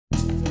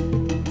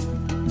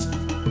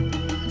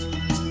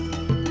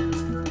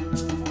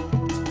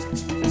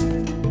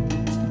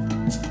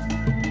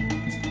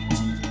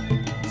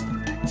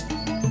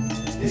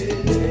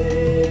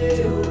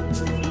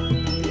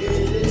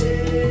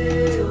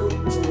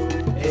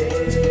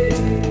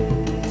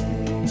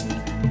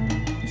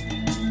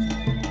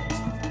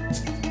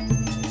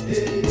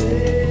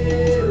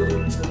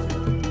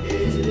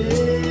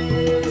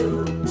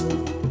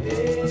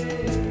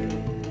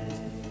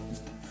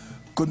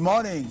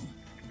morning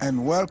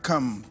and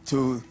welcome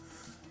to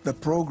the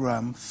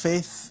program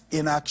Faith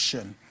in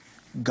Action,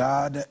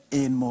 God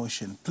in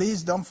Motion.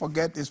 Please don't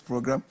forget this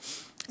program.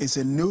 It's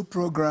a new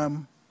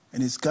program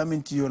and it's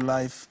coming to your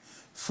life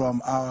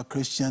from our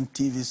Christian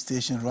TV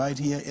station right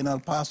here in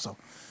El Paso.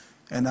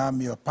 And I'm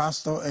your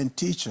pastor and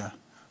teacher,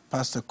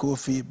 Pastor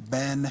Kofi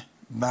Ben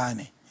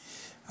Bani.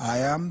 I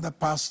am the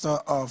pastor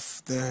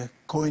of the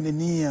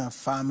Koinonia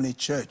Family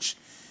Church.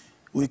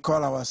 We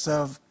call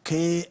ourselves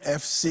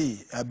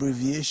KFC,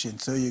 abbreviation,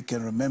 so you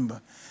can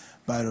remember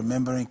by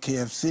remembering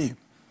KFC.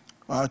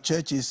 Our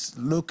church is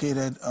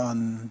located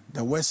on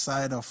the west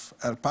side of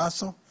El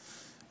Paso,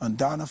 on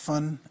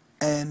Donovan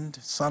and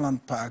Solon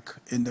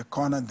Park in the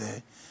corner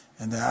there.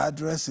 And the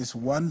address is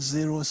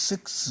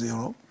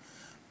 1060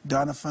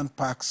 Donovan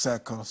Park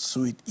Circle,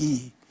 Suite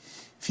E.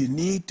 If you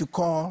need to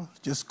call,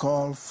 just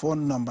call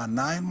phone number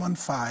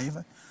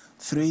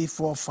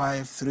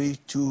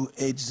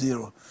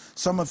 915-345-3280.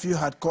 Some of you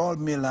had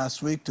called me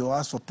last week to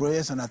ask for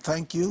prayers, and I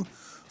thank you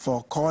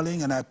for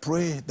calling, and I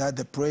pray that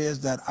the prayers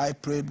that I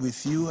prayed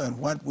with you and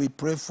what we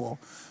pray for,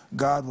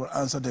 God will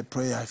answer the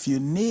prayer. If you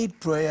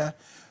need prayer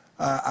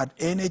at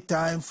any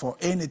time for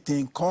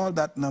anything, call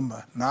that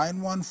number,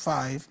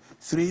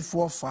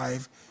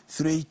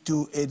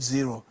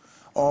 915-345-3280,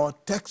 or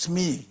text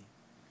me,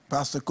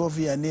 Pastor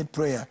Kofi, I need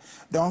prayer.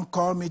 Don't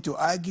call me to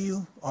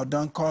argue or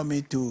don't call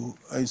me to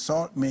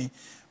insult me,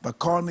 but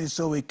call me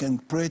so we can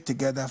pray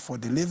together for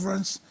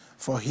deliverance,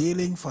 for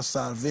healing, for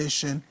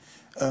salvation,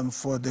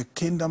 for the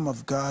kingdom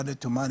of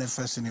God to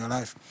manifest in your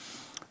life.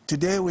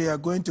 Today we are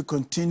going to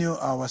continue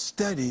our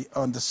study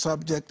on the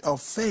subject of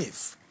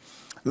faith.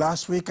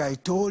 Last week I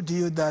told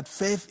you that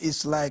faith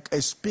is like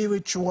a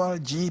spiritual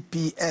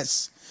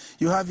GPS.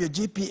 You have your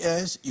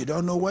GPS, you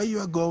don't know where you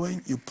are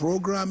going, you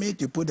program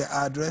it, you put the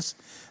address.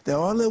 The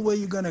only way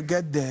you're going to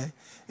get there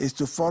is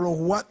to follow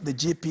what the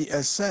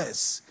GPS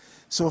says.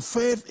 So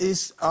faith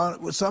is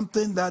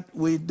something that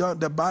we don't,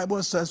 the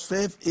Bible says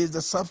faith is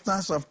the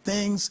substance of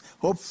things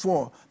hoped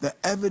for, the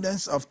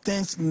evidence of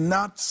things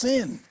not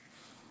seen.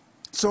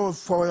 So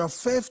for your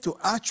faith to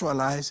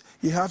actualize,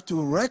 you have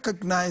to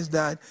recognize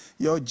that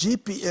your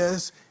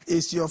GPS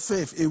is your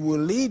faith. It will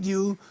lead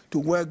you to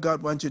where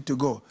God wants you to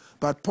go.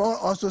 But Paul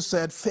also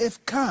said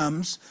faith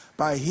comes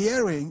by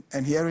hearing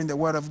and hearing the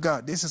word of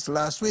God. This is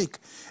last week.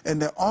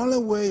 And the only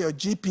way your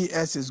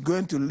GPS is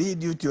going to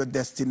lead you to your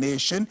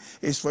destination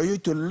is for you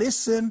to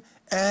listen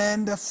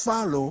and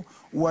follow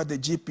what the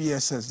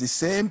GPS says. The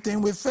same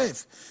thing with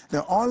faith.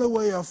 The only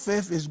way your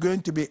faith is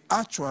going to be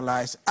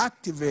actualized,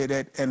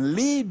 activated, and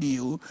lead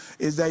you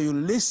is that you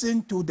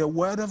listen to the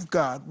word of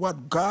God,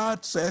 what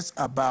God says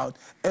about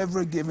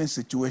every given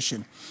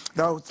situation.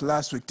 That was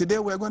last week. Today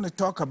we're going to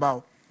talk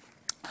about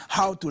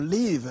how to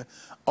live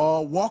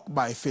or walk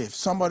by faith.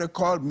 Somebody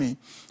called me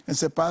and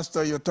said,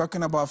 Pastor, you're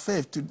talking about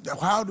faith.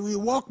 How do we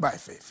walk by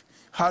faith?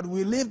 How do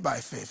we live by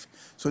faith?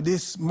 So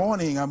this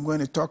morning I'm going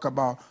to talk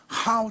about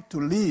how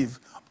to live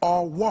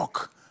or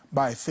walk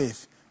by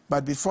faith.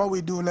 But before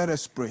we do, let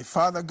us pray.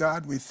 Father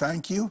God, we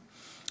thank you.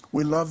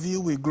 We love you.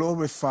 We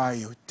glorify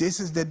you. This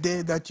is the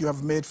day that you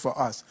have made for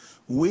us.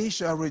 We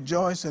shall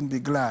rejoice and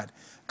be glad.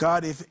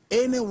 God, if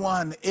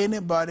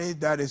anybody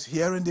that is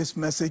hearing this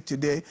message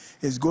today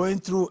is going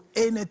through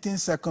anything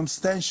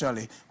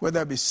circumstantially,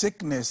 whether it be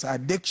sickness,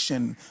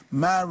 addiction,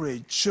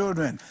 marriage,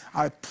 children,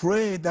 I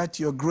pray that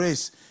your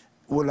grace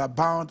will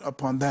abound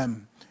upon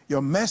them.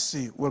 Your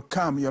mercy will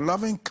come. Your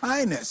loving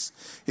kindness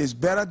is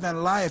better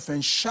than life,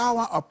 and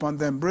shower upon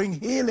them. Bring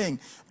healing,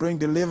 bring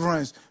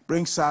deliverance,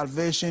 bring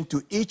salvation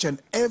to each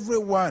and every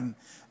one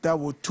that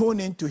will tune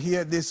in to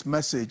hear this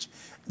message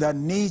that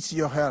needs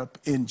your help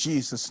in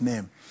Jesus'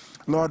 name.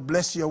 Lord,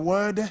 bless your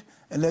word,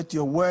 and let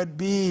your word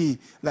be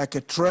like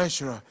a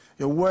treasure.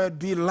 Your word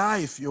be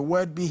life. Your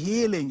word be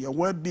healing. Your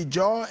word be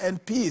joy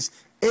and peace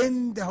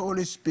in the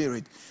Holy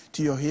Spirit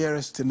to your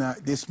hearers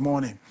tonight, this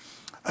morning.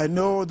 I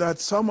know that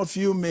some of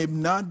you may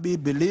not be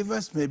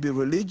believers, may be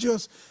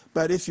religious,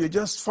 but if you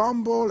just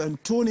fumble and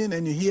tune in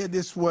and you hear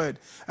this word,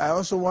 I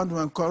also want to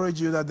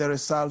encourage you that there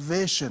is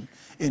salvation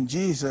in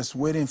Jesus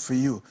waiting for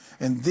you.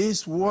 And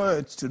these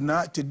words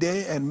tonight,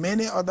 today, and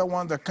many other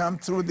ones that come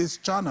through this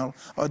channel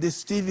or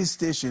this TV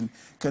station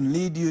can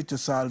lead you to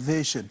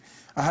salvation.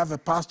 I have a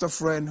pastor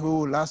friend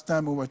who, last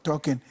time we were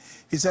talking,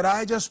 he said,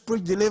 I just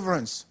preach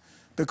deliverance.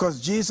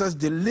 Because Jesus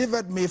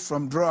delivered me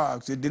from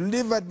drugs. He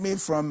delivered me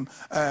from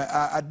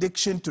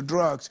addiction to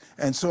drugs.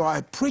 And so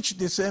I preach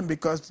the same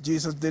because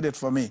Jesus did it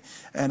for me.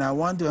 And I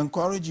want to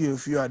encourage you,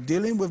 if you are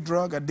dealing with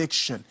drug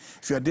addiction,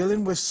 if you are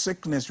dealing with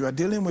sickness, you are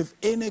dealing with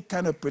any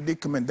kind of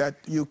predicament that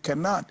you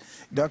cannot,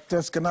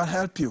 doctors cannot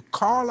help you,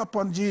 call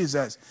upon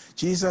Jesus.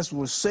 Jesus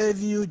will save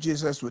you.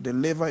 Jesus will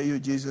deliver you.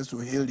 Jesus will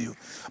heal you.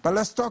 But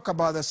let's talk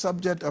about the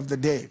subject of the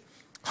day.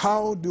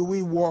 How do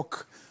we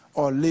walk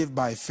or live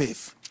by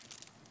faith?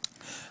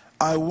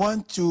 I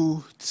want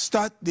to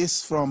start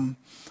this from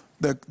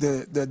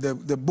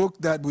the book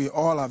that we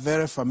all are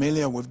very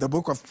familiar with, the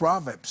book of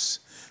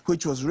Proverbs,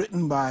 which was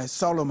written by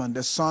Solomon,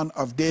 the son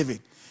of David.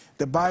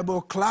 The Bible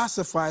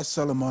classifies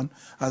Solomon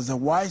as the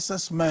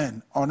wisest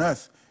man on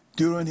earth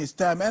during his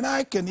time. And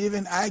I can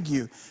even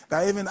argue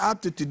that even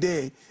up to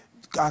today,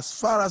 as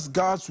far as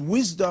God's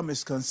wisdom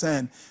is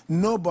concerned,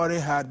 nobody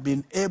had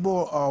been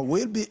able or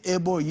will be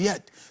able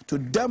yet to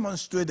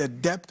demonstrate the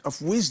depth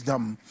of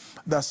wisdom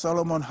that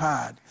Solomon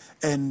had.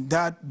 And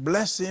that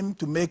blessed him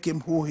to make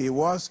him who he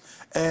was,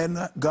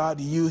 and God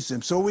used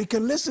him. So we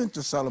can listen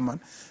to Solomon,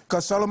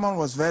 because Solomon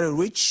was very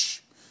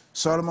rich,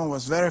 Solomon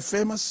was very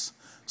famous,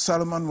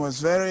 Solomon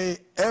was very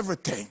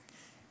everything.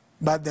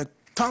 But the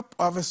top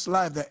of his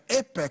life, the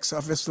apex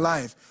of his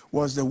life,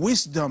 was the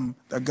wisdom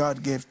that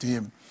God gave to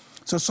him.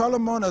 So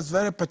Solomon is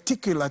very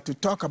particular to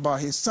talk about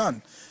his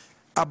son,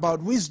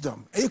 about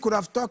wisdom. He could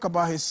have talked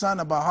about his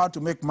son about how to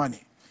make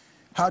money,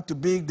 how to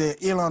be the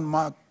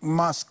Elon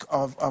Musk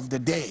of the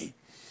day,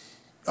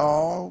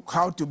 or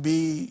how to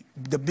be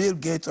the Bill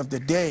Gates of the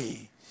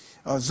day,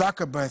 or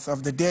Zuckerberg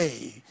of the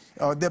day.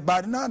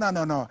 But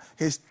no.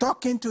 He's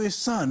talking to his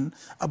son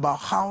about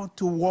how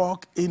to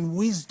walk in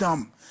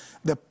wisdom,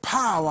 the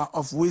power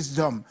of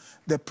wisdom,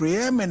 the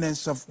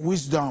preeminence of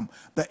wisdom,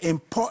 the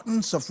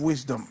importance of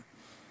wisdom.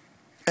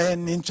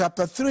 And in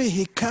chapter 3,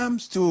 he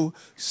comes to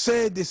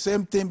say the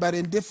same thing, but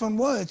in different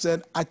words,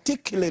 and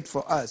articulate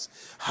for us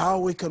how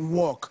we can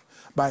walk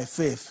by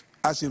faith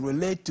as it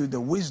relates to the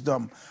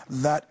wisdom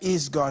that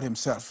is God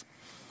himself.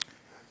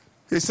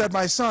 He said,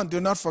 "My son, do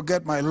not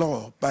forget my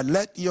law, but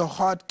let your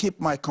heart keep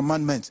my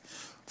commandments.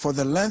 For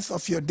the length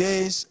of your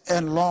days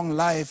and long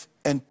life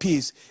and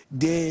peace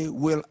they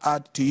will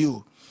add to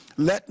you.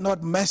 Let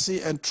not mercy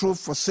and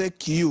truth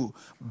forsake you.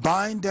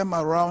 Bind them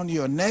around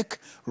your neck,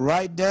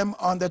 write them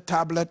on the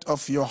tablet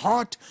of your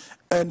heart,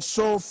 and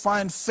so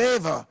find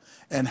favor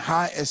and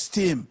high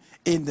esteem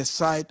in the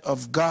sight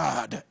of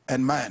God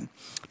and man.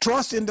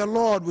 Trust in the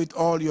Lord with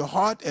all your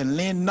heart and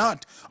lean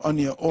not on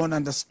your own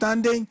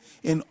understanding.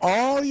 In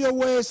all your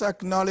ways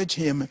acknowledge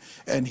him,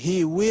 and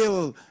he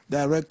will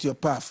direct your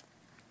path."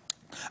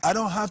 I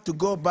don't have to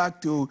go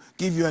back to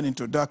give you an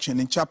introduction.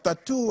 In chapter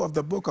 2 of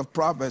the book of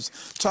Proverbs,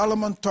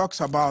 Solomon talks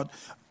about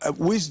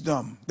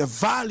wisdom, the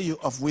value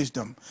of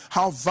wisdom,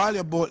 how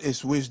valuable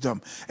is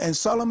wisdom. And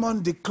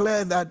Solomon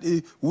declared that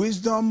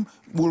wisdom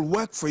will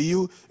work for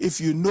you if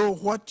you know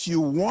what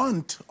you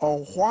want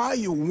or why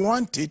you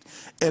want it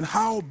and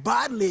how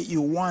badly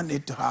you want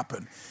it to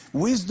happen.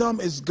 Wisdom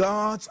is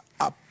God's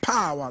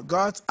power,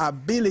 God's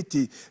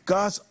ability,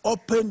 God's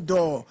open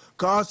door,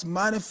 God's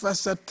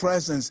manifested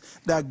presence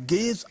that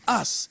gives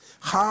us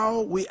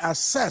how we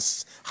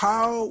assess,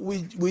 how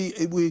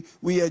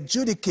we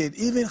adjudicate,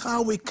 even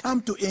how we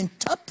come to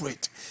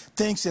interpret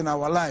things in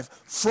our life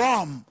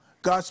from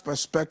God's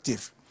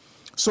perspective.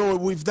 So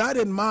with that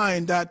in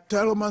mind, that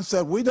Solomon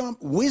said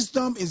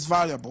wisdom is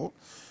valuable.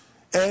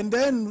 And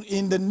then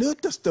in the New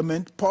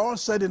Testament, Paul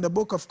said in the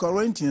book of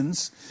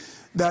Corinthians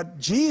that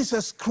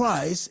Jesus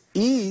Christ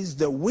is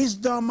the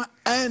wisdom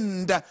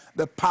and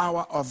the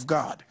power of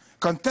God.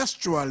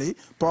 Contextually,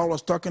 Paul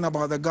was talking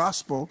about the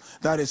gospel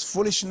that is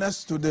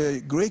foolishness to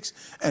the Greeks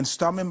and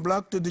stumbling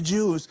block to the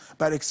Jews.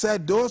 But it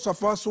said those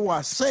of us who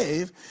are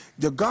saved,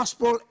 the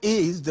gospel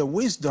is the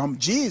wisdom.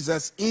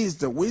 Jesus is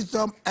the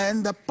wisdom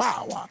and the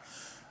power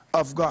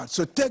of God.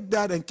 So take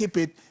that and keep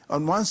it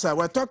on one side.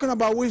 We're talking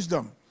about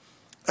wisdom.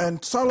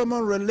 And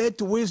Solomon relates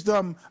to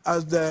wisdom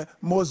as the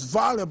most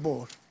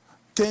valuable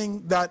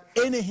thing that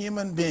any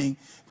human being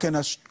can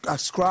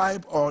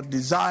ascribe or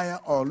desire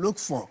or look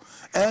for.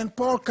 And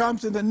Paul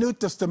comes in the New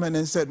Testament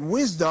and said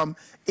wisdom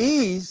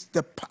is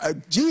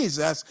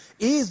Jesus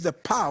is the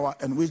power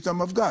and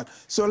wisdom of God.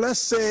 So let's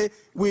say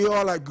we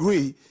all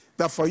agree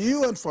that for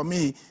you and for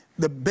me,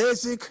 the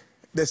basic,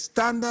 the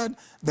standard,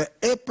 the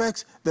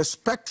apex, the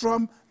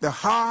spectrum, the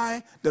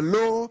high, the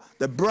low,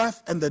 the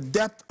breadth, and the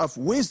depth of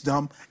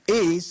wisdom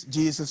is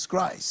Jesus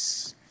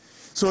Christ.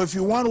 So if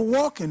you want to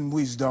walk in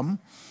wisdom,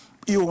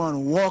 you want to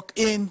walk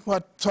in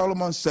what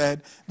Solomon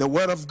said, the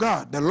word of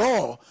God. The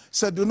law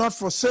said, do not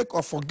forsake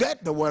or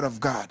forget the word of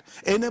God.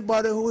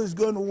 Anybody who is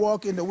going to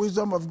walk in the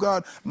wisdom of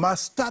God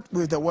must start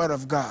with the word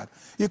of God.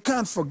 You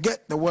can't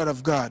forget the word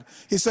of God.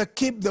 He said,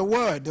 keep the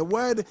word. The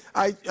word,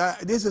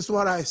 this is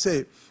what I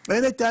say.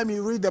 Anytime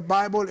you read the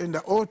Bible in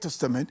the Old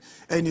Testament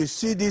and you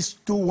see these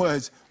two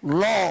words,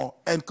 law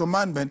and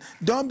commandment,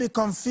 don't be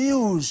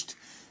confused.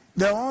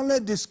 The only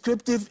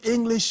descriptive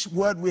English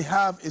word we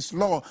have is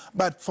law.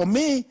 But for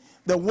me,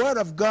 the word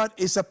of God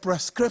is a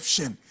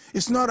prescription.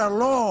 It's not a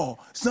law.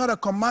 It's not a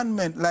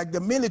commandment like the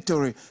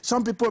military.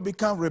 Some people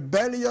become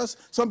rebellious.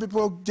 Some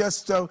people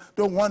just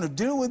don't want to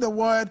deal with the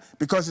word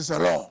because it's a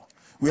law.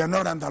 We are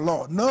not under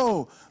law.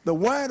 No, the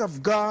word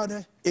of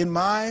God, in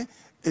my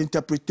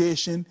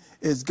interpretation,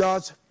 is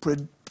God's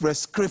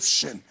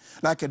prescription.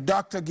 Like a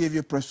doctor gave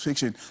you a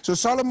prescription. So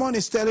Solomon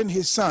is telling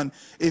his son,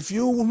 if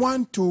you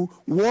want to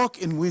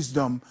walk in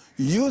wisdom,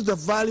 use the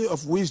value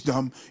of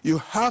wisdom, you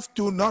have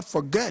to not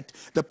forget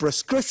the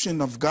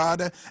prescription of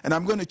God. And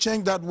I'm going to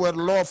change that word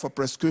law for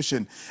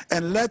prescription.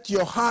 And let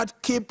your heart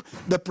keep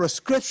the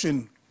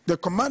prescription, the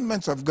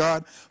commandments of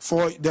God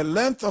for the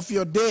length of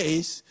your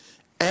days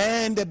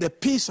and the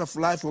peace of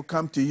life will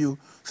come to you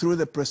through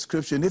the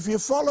prescription. If you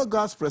follow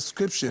God's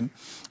prescription,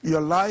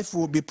 your life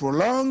will be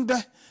prolonged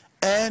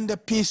and the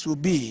peace will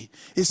be.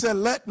 He said,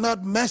 let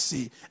not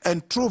mercy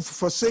and truth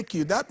forsake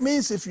you. That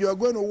means if you are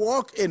going to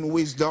walk in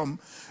wisdom,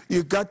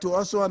 you've got to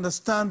also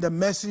understand the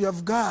mercy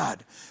of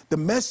God. The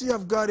mercy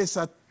of God is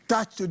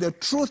attached to the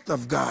truth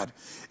of God.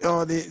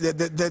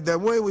 The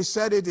way we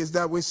said it is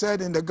that we said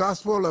in the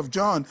Gospel of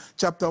John,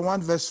 chapter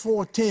 1, verse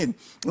 14,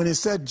 when he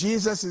said,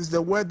 Jesus is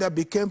the Word that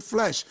became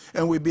flesh,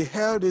 and we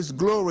beheld his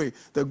glory,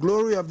 the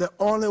glory of the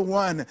only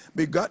one,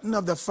 begotten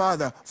of the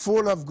Father,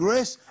 full of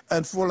grace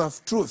and full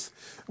of truth.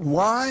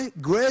 Why?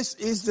 Grace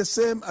is the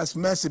same as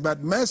mercy,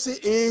 but mercy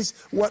is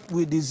what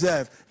we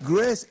deserve.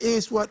 Grace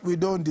is what we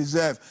don't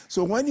deserve.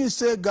 So when you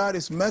say God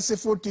is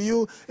merciful to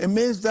you, it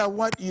means that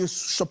what you're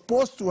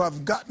supposed to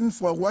have gotten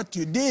for what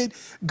you did,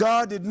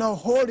 God did not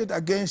hold it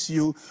against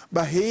you,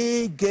 but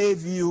he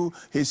gave you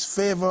his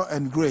favor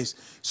and grace.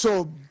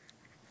 So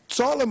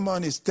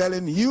Solomon is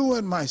telling you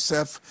and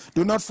myself,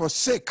 do not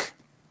forsake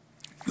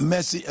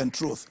mercy and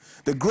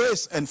truth, the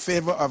grace and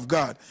favor of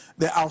God.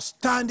 The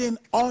outstanding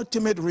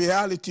ultimate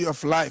reality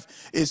of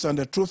life is on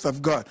the truth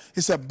of God.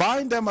 He said,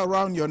 bind them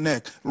around your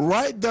neck,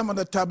 write them on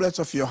the tablets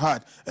of your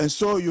heart, and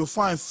so you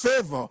find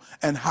favor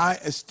and high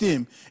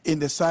esteem in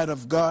the sight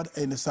of God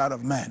and in the sight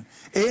of man.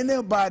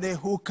 Anybody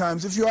who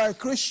comes, if you are a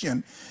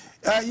Christian,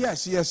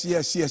 yes.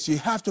 You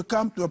have to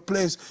come to a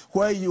place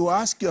where you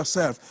ask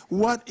yourself,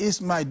 what is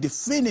my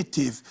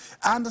definitive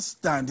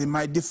understanding,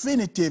 my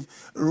definitive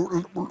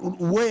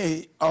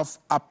way of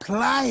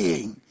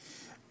applying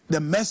the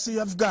mercy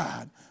of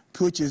God,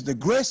 which is the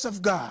grace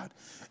of God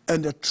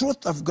and the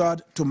truth of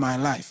God to my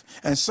life.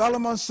 And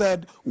Solomon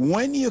said,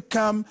 when you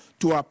come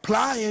to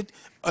apply it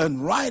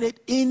and write it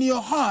in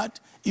your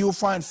heart, you will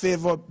find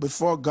favor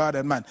before God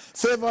and man.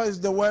 Favor is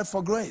the word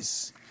for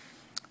grace.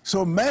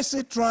 So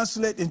mercy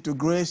translates into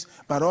grace,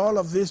 but all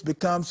of this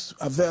becomes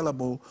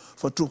available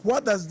for truth.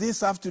 What does this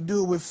have to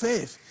do with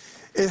faith?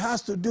 It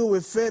has to do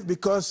with faith,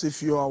 because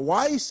if you are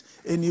wise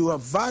and you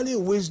value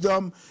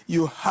wisdom,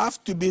 you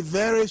have to be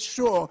very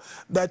sure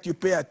that you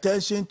pay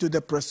attention to the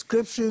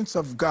prescriptions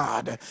of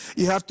God.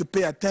 You have to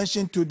pay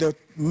attention to the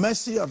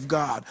mercy of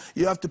God.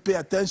 You have to pay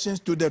attention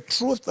to the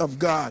truth of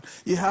God.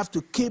 You have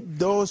to keep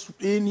those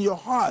in your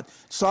heart.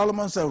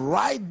 Solomon said,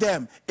 write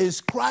them,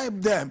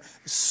 inscribe them,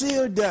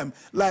 seal them.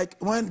 Like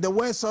when the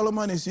way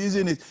Solomon is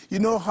using it, you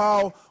know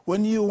how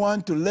when you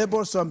want to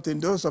label something,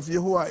 those of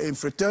you who are in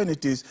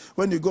fraternities,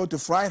 when you go to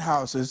fright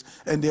houses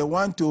and they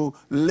want to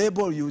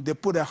label you, they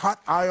put a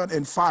hot iron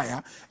in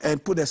fire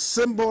and put a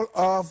symbol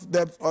of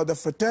the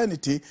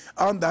fraternity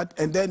on that,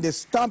 and then they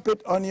stamp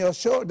it on your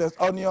shoulders,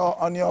 on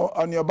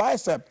your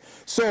bicep.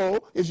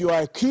 So if you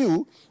are a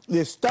Q,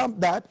 they stamp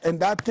that, and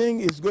that thing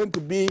is going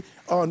to be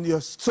on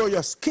your, so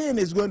your skin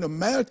is going to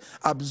melt,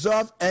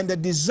 absorb, and the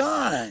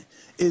design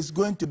is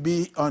going to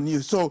be on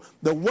you. So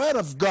the word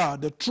of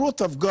God, the truth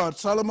of God,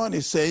 Solomon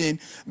is saying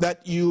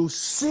that you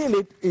seal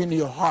it in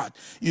your heart.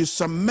 You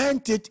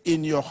cement it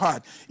in your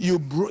heart. You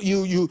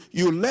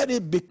let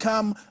it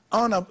become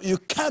you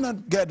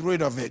cannot get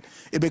rid of it.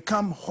 It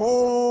becomes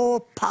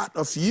whole part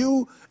of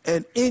you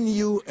and in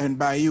you and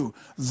by you.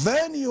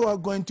 Then you are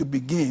going to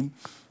begin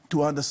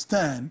to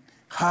understand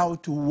how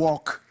to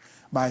walk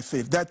by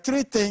faith. There are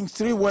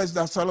three words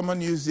that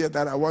Solomon used here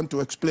that I want to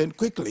explain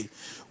quickly.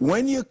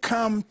 When you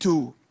come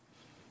to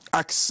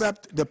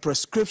accept the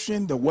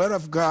prescription, the word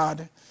of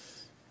God,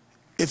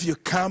 if you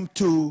come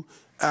to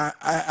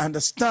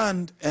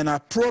understand and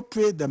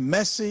appropriate the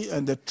mercy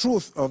and the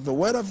truth of the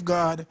word of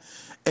God,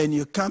 and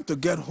you come to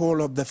get hold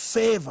of the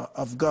favor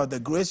of God, the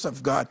grace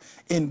of God,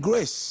 in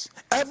grace.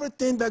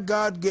 Everything that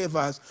God gave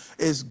us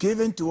is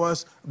given to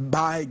us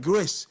by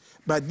grace.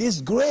 But this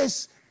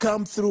grace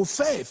comes through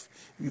faith.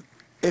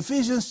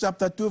 Ephesians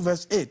chapter 2,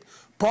 verse 8.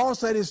 Paul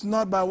said it's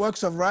not by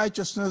works of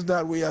righteousness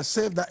that we are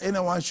saved, that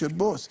anyone should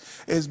boast.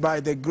 It's by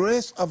the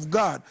grace of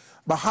God.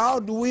 But how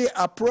do we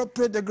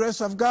appropriate the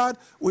grace of God?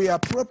 We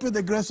appropriate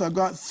the grace of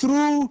God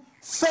through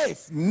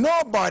faith.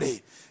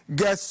 Nobody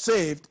gets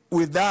saved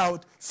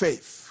without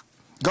faith.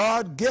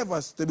 God gave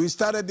us, we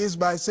started this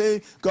by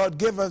saying, God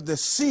gave us the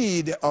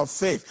seed of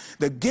faith,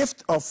 the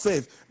gift of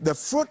faith, the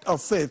fruit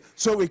of faith,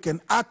 so we can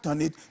act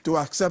on it to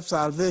accept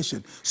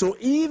salvation. So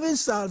even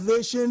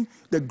salvation,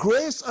 the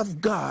grace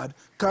of God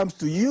comes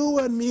to you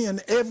and me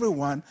and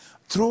everyone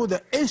through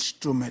the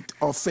instrument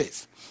of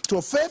faith.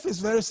 So faith is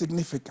very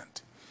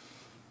significant.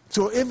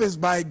 So if it's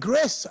by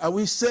grace are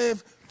we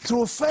saved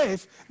through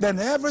faith, then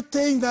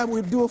everything that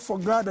we do for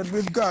God and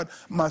with God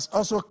must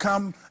also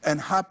come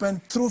and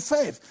happen through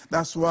faith.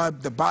 That's why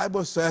the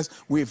Bible says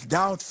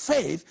without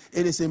faith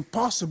it is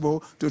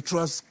impossible to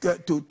trust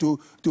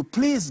to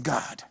please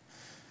God.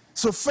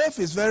 So faith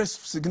is very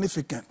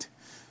significant.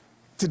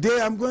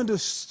 Today I'm going to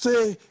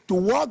say to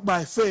walk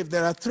by faith.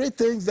 There are three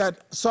things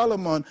that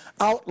Solomon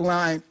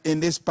outlined in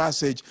this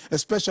passage,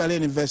 especially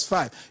in verse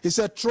 5. He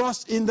said,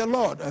 trust in the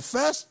Lord. The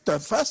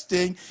first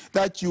thing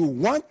that you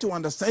want to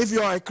understand, if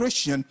you are a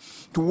Christian,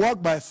 to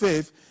walk by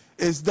faith,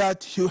 is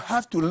that you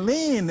have to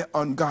lean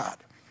on God.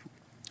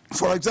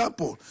 For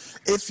example,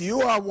 if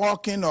you are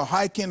walking or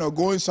hiking or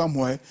going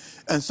somewhere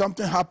and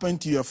something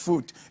happened to your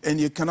foot and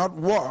you cannot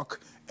walk,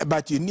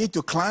 but you need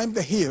to climb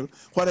the hill,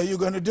 what are you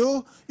going to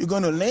do? You're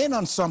going to lean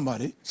on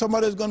somebody.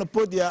 Somebody is going to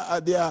put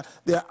their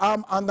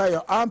arm under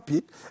your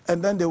armpit,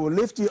 and then they will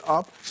lift you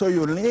up, so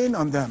you lean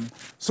on them.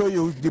 So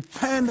you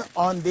depend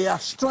on their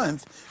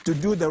strength to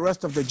do the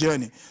rest of the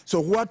journey. So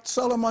what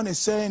Solomon is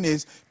saying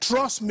is,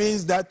 trust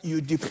means that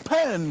you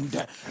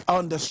depend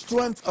on the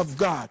strength of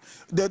God.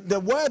 The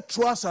word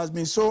trust has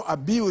been so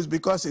abused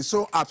because it's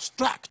so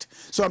abstract.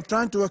 So I'm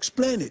trying to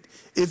explain it.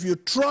 If you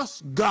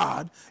trust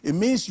God, it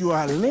means you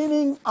are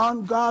leaning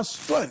on God's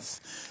strength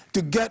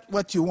to get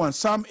what you want.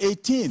 Psalm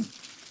 18.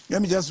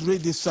 Let me just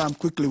read this psalm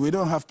quickly. We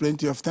don't have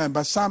plenty of time,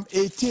 but Psalm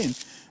 18.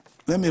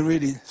 Let me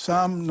read it.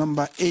 Psalm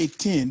number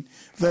 18,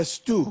 verse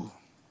 2.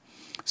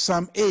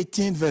 Psalm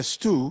 18, verse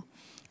 2.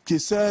 He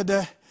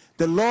said,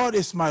 the Lord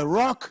is my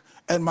rock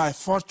and my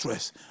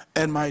fortress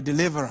and my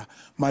deliverer,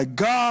 my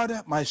God,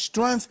 my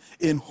strength,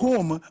 in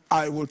whom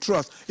I will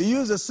trust. He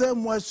used the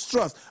same word,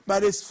 trust,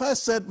 but it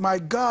first said, my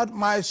God,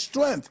 my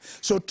strength.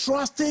 So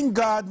trusting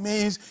God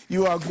means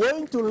you are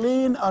going to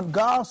lean on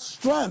God's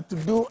strength to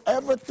do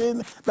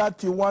everything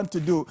that you want to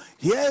do.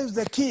 Here's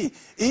the key.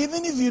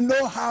 Even if you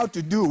know how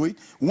to do it,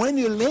 when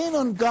you lean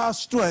on God's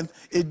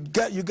strength,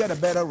 you get a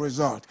better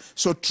result.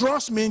 So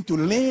trust means to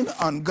lean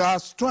on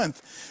God's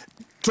strength.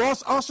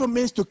 Trust also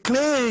means to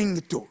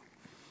cling to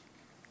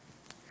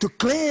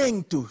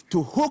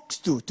hook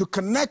to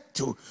connect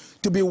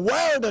to be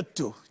welded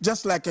to,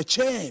 just like a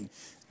chain.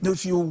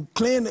 If you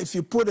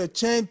put a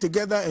chain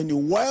together and you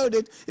weld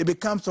it, it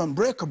becomes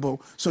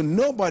unbreakable. So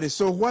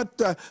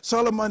what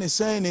Solomon is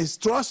saying is,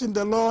 trust in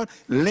the Lord,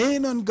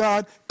 lean on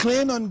God,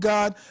 cling on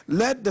God,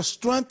 let the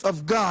strength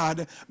of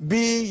God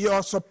be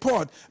your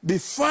support. Be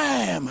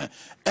firm.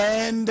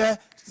 And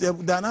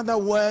another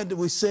word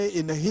we say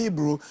in the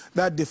Hebrew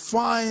that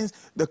defines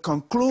the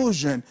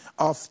conclusion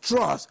of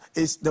trust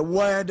is the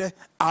word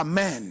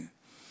amen.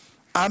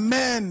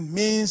 Amen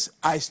means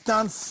I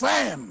stand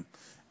firm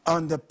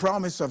on the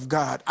promise of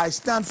God. I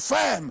stand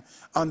firm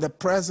on the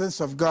presence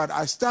of God.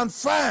 I stand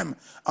firm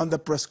on the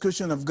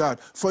prescription of God.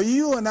 For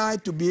you and I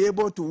to be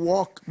able to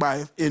walk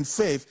in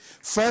faith,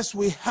 first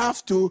we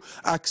have to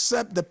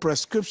accept the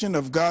prescription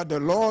of God, the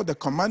law, the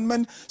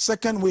commandment.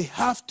 Second, we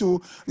have to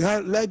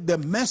let the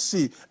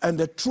mercy and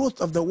the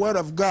truth of the word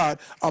of God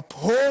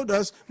uphold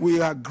us.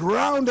 We are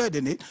grounded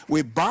in it.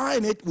 We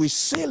bind it. We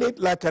seal it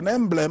like an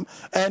emblem.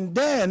 And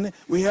then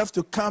we have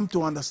to come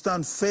to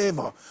understand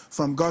favor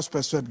from God's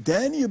perspective.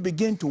 Then you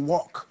begin to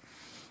walk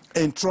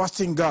in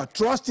trusting God.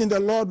 Trust in the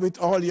Lord with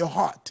all your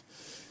heart.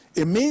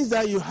 It means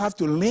that you have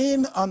to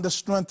lean on the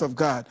strength of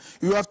God.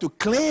 You have to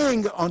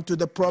cling onto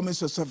the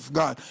promises of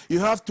God. You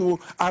have to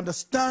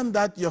understand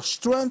that your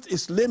strength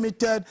is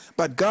limited,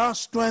 but God's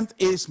strength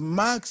is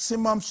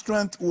maximum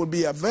strength will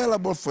be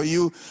available for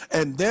you,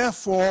 and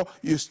therefore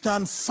you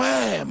stand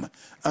firm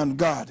on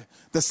God.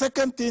 The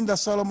second thing that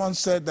Solomon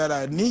said that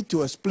I need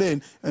to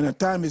explain, and the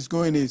time is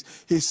going, is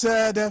he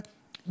said,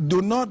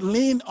 do not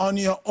lean on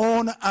your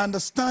own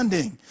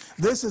understanding.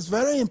 This is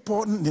very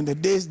important in the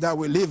days that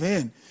we live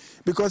in.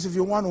 Because if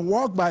you want to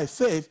walk by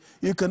faith,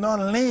 you cannot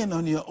lean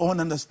on your own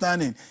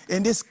understanding.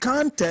 In this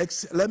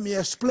context, let me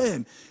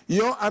explain.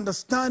 Your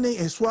understanding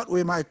is what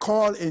we might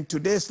call in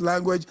today's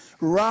language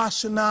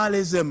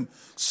rationalism.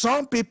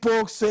 Some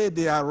people say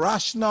they are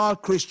rational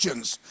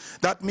Christians.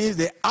 That means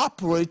they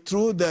operate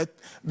through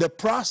the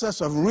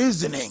process of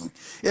reasoning.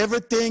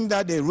 Everything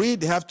that they read,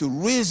 they have to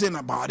reason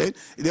about it.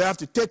 They have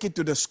to take it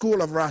to the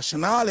school of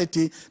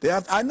rationality.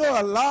 I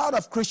know a lot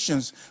of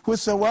Christians who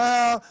say,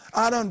 well,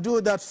 I don't do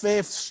that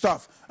faith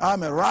stuff.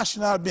 I'm a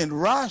rational being.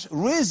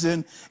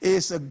 Reason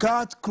is a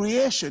God's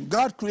creation.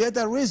 God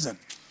created reason.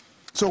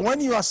 So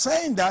when you are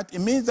saying that, it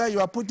means that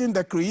you are putting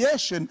the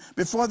creation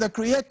before the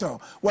creator.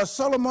 What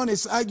Solomon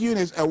is arguing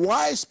is a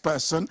wise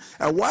person,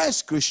 a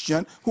wise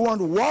Christian who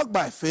wants to walk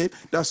by faith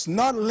does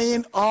not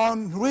lean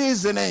on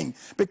reasoning,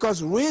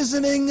 because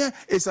reasoning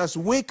is as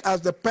weak as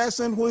the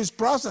person who is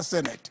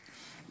processing it.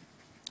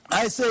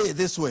 I say it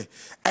this way.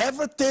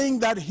 Everything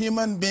that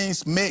human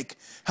beings make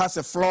has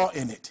a flaw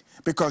in it,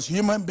 because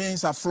human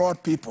beings are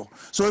flawed people.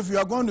 So if you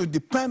are going to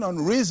depend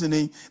on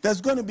reasoning,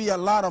 there's going to be a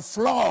lot of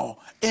flaw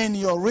in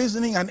your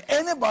reasoning and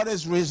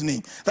anybody's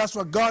reasoning. That's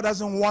what God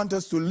doesn't want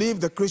us to live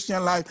the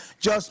Christian life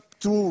just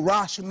through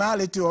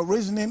rationality or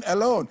reasoning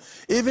alone.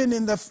 Even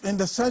in the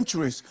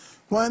centuries,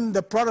 when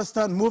the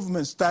Protestant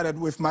movement started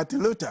with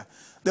Martin Luther,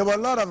 there were a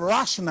lot of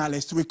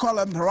rationalists, we call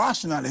them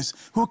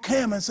rationalists, who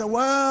came and said,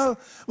 well,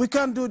 we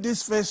can't do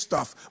this faith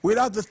stuff. We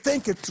have to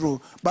think it through.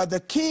 But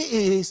the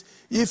key is,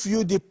 if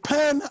you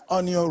depend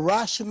on your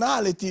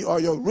rationality or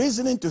your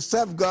reasoning to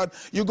serve God,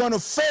 you're going to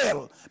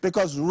fail,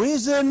 because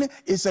reason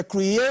is a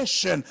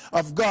creation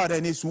of God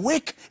and it's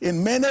weak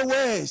in many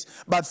ways.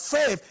 But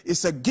faith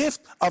is a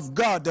gift of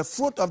God, the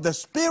fruit of the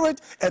Spirit,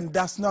 and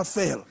does not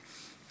fail.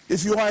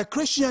 If you are a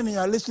Christian and you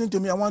are listening to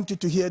me, I want you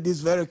to hear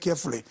this very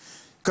carefully.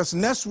 Because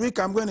next week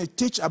I'm going to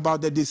teach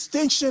about the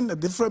distinction, the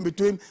difference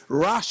between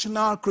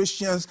rational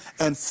Christians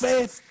and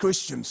faith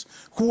Christians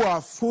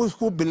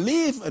who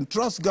believe and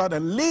trust God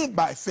and live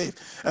by faith.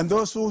 And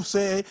those who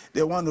say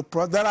they want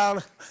to, there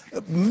are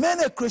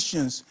many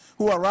Christians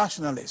who are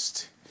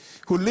rationalists,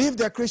 who live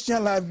their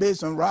Christian life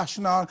based on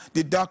rational,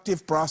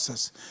 deductive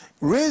process.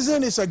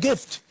 Reason is a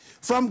gift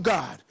from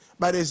God,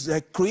 but it's a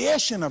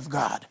creation of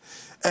God,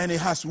 and it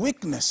has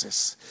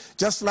weaknesses,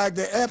 just like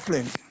the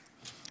airplane.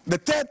 The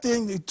third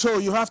thing, so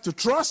you have to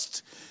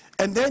trust,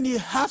 and then you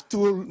have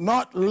to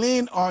not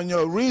lean on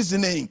your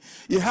reasoning.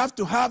 You have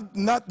to have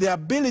not the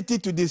ability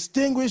to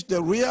distinguish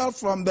the real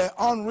from the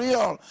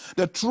unreal.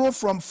 The true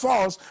from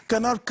false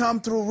cannot come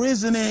through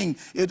reasoning.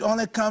 It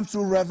only comes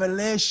through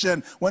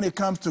revelation when it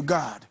comes to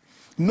God.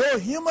 No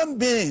human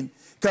being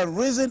can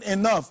reason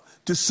enough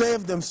to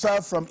save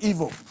themselves from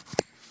evil.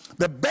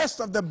 The best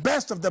of the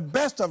best of the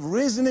best of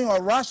reasoning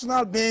or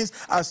rational beings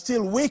are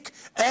still weak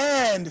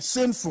and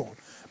sinful,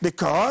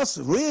 because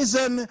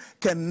reason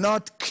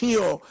cannot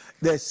cure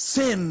the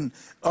sin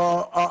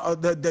or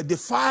the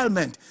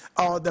defilement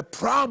or the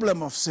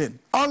problem of sin.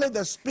 Only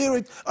the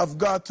Spirit of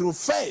God through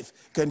faith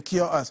can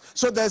cure us.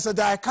 So there's a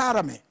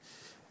dichotomy.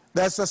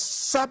 There's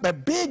a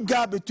big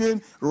gap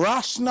between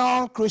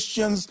rational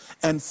Christians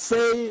and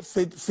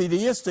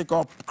theistic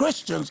or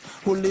Christians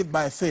who live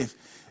by faith.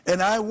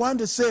 And I want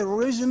to say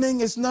reasoning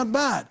is not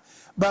bad,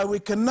 but we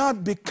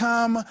cannot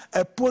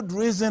put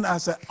reason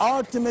as an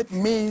ultimate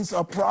means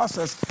or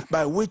process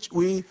by which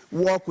we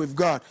walk with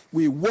God.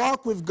 We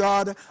walk with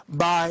God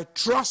by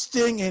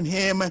trusting in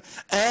Him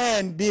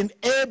and being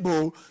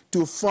able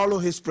to follow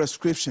His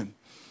prescription.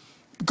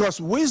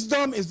 Because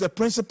wisdom is the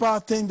principal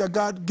thing that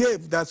God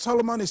gave, that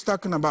Solomon is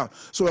talking about.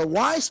 So a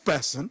wise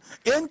person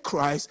in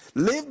Christ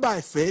live by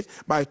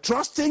faith, by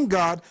trusting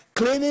God,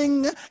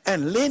 clinging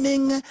and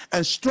leaning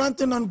and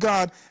strengthening on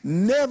God,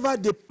 never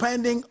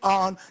depending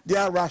on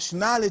their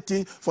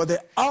rationality for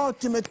the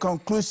ultimate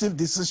conclusive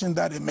decision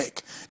that they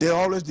make. They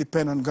always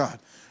depend on God.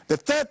 The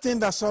third thing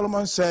that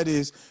Solomon said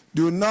is,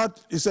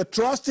 he said,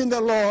 trust in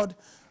the Lord,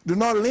 do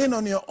not lean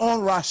on your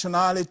own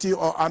rationality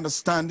or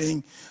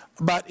understanding,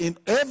 but in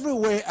every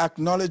way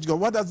acknowledge God.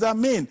 What does that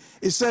mean?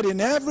 He said,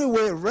 in every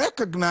way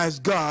recognize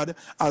God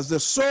as the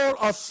sole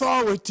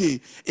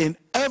authority in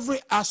every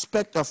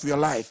aspect of your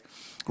life.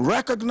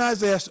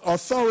 Recognize the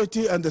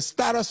authority and the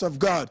status of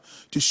God.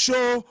 To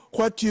show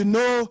what you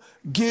know,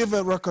 give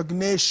a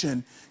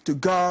recognition to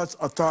God's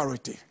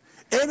authority.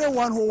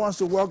 Anyone who wants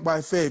to walk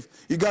by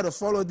faith, you got to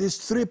follow these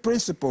three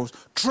principles.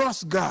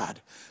 Trust God.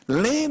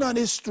 Lean on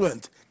His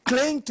strength.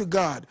 Cling to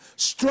God.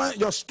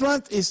 Your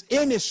strength is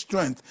in His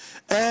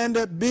strength. And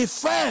be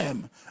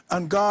firm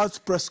on God's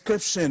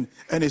prescription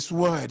and His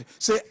word.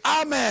 Say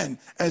amen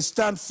and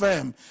stand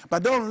firm.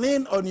 But don't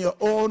lean on your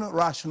own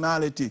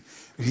rationality.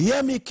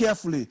 Hear me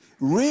carefully.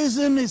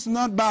 Reason is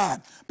not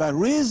bad, but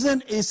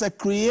reason is a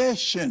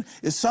creation.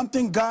 It's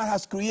something God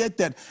has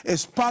created.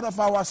 It's part of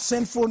our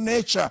sinful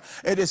nature.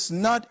 It is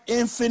not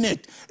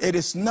infinite. It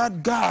is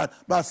not God.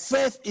 But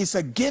faith is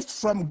a gift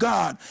from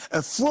God,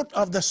 a fruit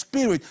of the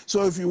Spirit.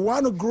 So if you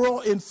want to grow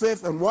in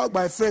faith and walk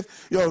by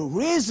faith, your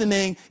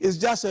reasoning is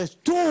just a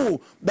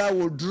tool that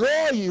will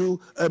draw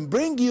you and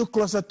bring you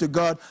closer to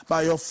God.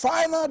 But your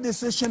final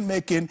decision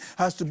making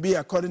has to be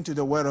according to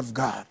the Word of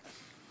God.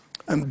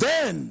 And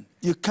then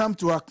you come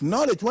to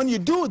acknowledge. When you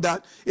do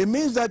that, it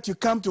means that you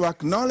come to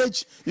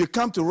acknowledge, you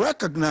come to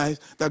recognize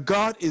that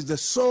God is the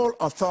sole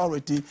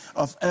authority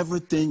of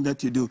everything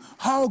that you do.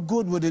 How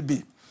good would it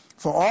be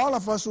for all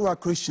of us who are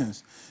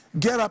Christians,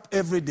 get up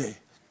every day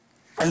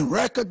and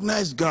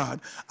recognize God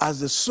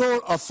as the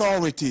sole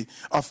authority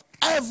of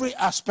every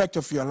aspect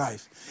of your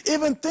life.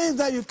 Even things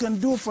that you can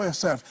do for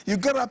yourself. You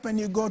get up and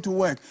you go to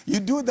work. You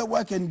do the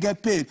work and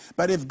get paid.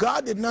 But if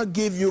God did not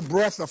give you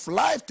breath of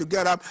life to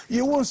get up,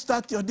 you won't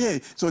start your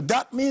day. So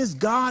that means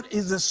God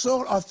is the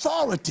sole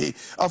authority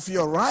of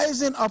your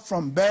rising up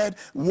from bed,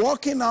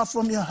 walking out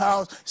from your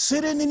house,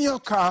 sitting in your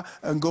car,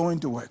 and going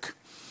to work.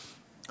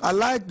 I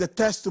like the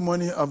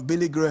testimony of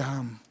Billy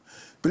Graham.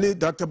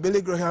 Dr.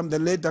 Billy Graham, the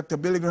late Dr.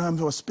 Billy Graham,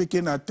 was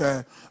speaking at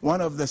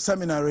one of the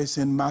seminaries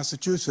in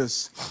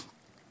Massachusetts,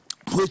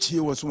 which he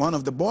was one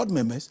of the board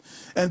members,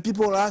 and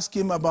people asked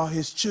him about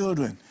his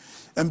children.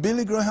 And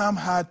Billy Graham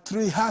has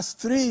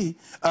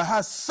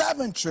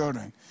 7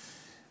 children.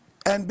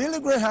 And Billy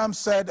Graham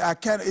said,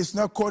 it's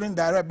not quoting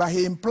direct, but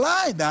he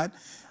implied that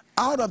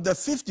out of the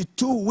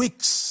 52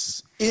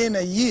 weeks in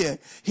a year,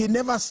 he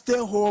never stayed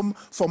home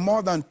for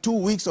more than 2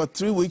 weeks or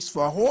 3 weeks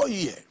for a whole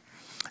year.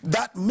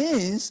 That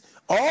means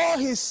all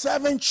his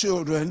 7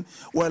 children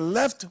were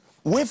left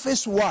with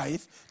his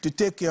wife to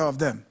take care of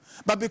them.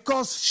 But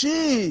because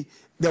she,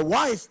 the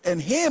wife,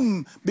 and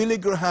him, Billy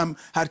Graham,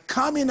 had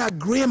come in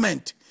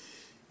agreement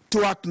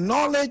to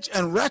acknowledge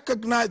and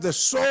recognize the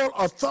sole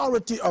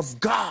authority of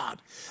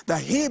God,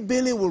 that he,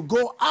 Billy, will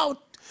go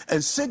out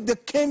and seek the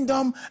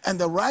kingdom and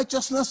the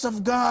righteousness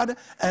of God,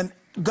 and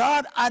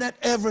God added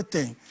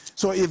everything.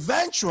 So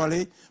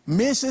eventually,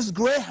 Mrs.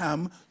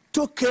 Graham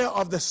took care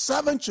of the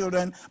 7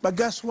 children, but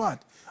guess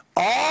what?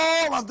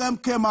 All of them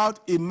came out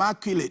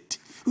immaculate.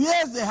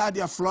 Yes, they had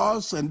their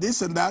flaws and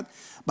this and that,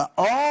 but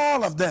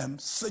all of them,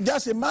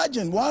 just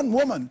imagine one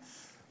woman,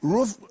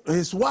 Ruth,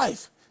 his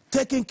wife,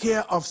 taking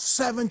care of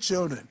 7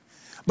 children.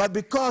 But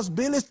because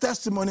Billy's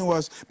testimony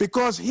was,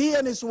 because he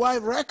and his wife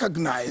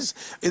recognized,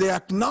 they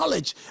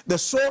acknowledged the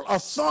sole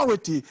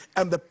authority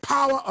and the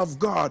power of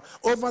God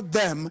over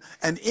them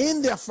and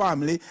in their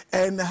family,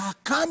 and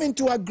come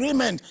into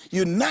agreement,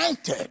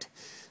 united.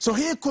 So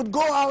he could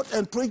go out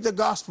and preach the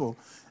gospel.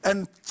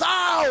 And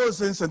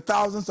thousands and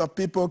thousands of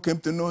people came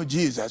to know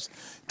Jesus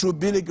through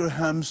Billy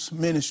Graham's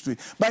ministry.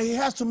 But he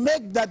has to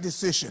make that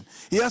decision.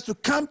 He has to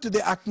come to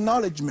the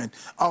acknowledgement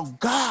of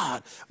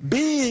God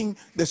being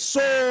the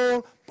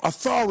sole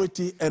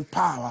authority and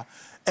power.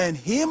 And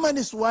him and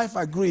his wife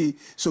agreed,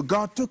 so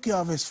God took care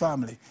of his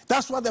family.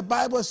 That's what the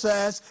Bible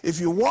says. If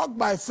you walk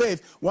by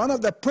faith, one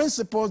of the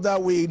principles that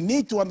we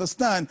need to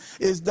understand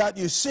is that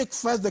you seek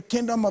first the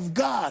kingdom of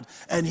God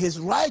and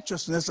his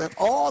righteousness and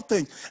all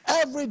things.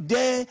 Every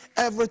day,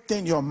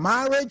 everything, your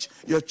marriage,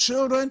 your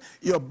children,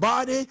 your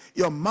body,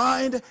 your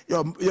mind,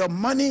 your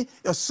money,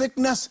 your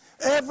sickness,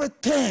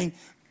 everything.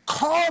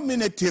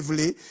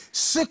 Culminatively,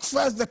 seek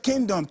first the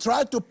kingdom.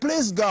 Try to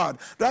please God.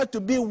 Try to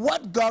be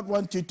what God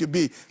wants you to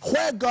be,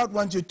 where God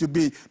wants you to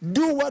be.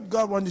 Do what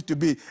God wants you to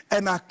be,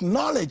 and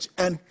acknowledge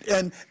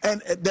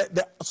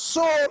the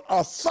sole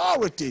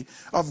authority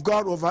of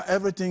God over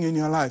everything in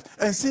your life,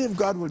 and see if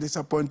God will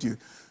disappoint you.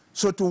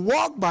 So to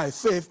walk by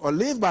faith or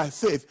live by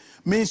faith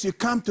means you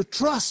come to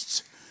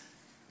trust.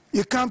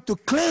 You come to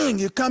cling,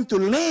 you come to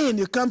lean,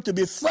 you come to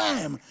be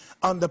firm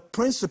on the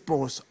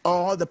principles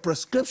or the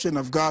prescription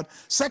of God.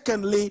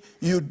 Secondly,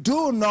 you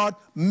do not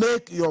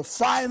make your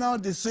final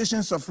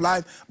decisions of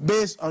life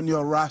based on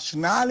your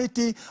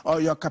rationality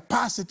or your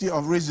capacity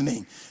of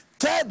reasoning.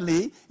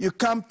 Thirdly, you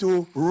come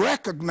to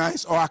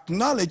recognize or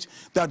acknowledge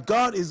that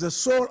God is the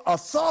sole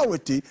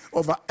authority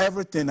over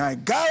everything. I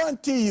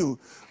guarantee you,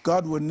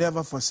 God will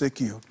never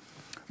forsake you.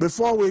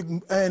 Before we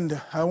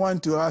end, I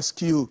want to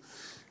ask you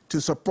to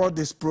support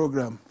this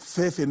program,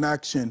 Faith in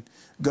Action,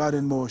 God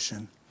in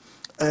Motion,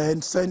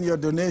 and send your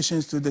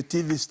donations to the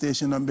TV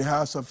station on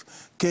behalf of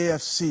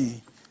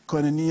KFC,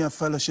 Koinonia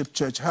Fellowship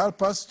Church.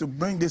 Help us to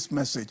bring this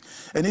message.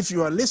 And if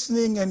you are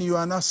listening and you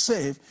are not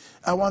saved,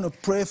 I want to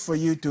pray for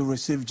you to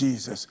receive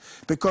Jesus,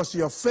 because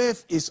your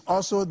faith is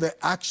also the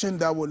action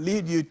that will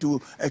lead you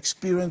to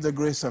experience the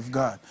grace of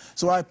God.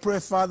 So I pray,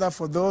 Father,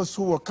 for those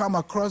who will come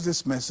across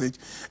this message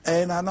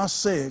and are not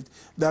saved,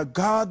 that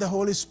God, the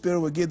Holy Spirit,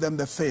 will give them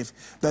the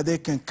faith that they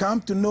can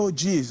come to know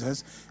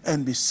Jesus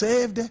and be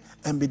saved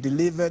and be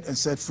delivered and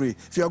set free.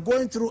 If you're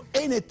going through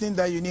anything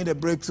that you need a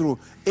breakthrough,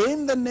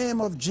 in the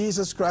name of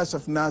Jesus Christ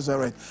of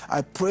Nazareth,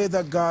 I pray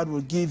that God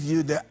will give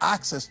you the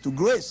access to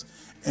grace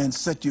and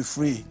set you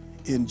free.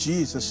 In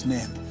Jesus'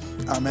 name,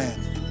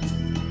 amen.